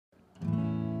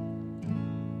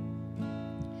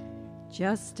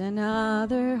Just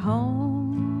another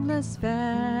homeless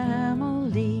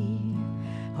family,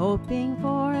 hoping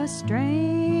for a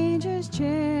stranger's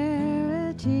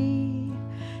charity.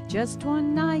 Just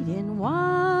one night in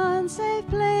one safe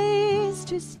place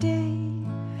to stay,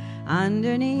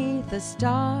 underneath the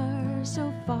stars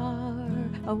so far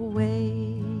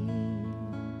away.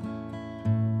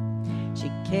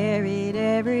 She carried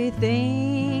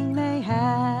everything they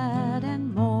had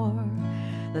and more,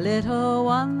 the little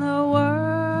one the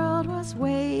world was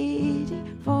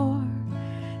waiting for.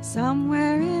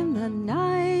 Somewhere in the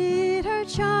night her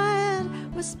child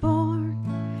was born,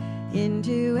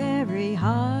 into every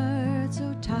heart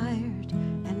so tired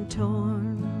and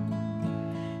torn.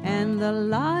 And the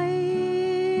light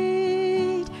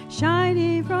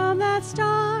shining from that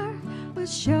star will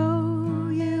show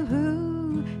you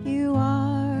who you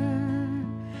are.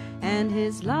 And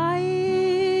his light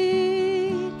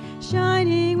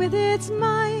shining with its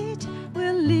might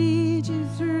will lead you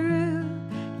through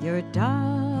your darkest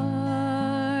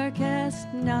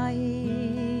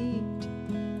night.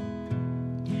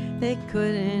 They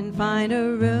couldn't find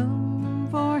a room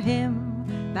for him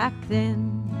back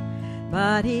then,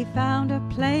 but he found a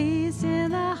place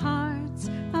in the hearts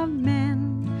of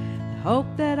men, the hope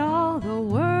that all the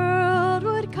world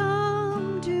would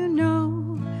come to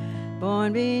know,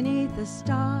 born beneath the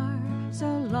star so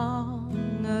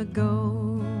long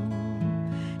ago.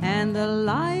 And the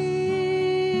light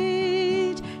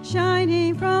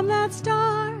shining from that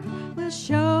star will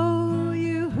show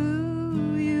you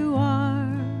who you are.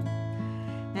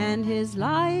 And his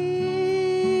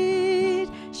light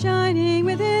shining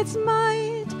with its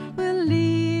might will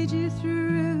lead you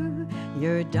through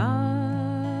your darkest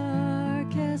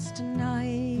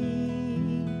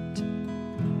night.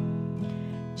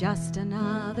 Just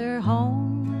another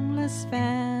homeless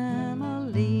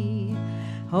family,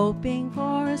 hoping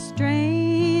for a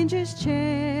stranger's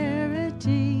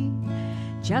charity.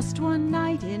 Just one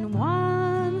night in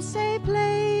one safe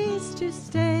place to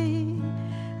stay,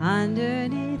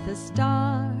 underneath the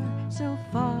stars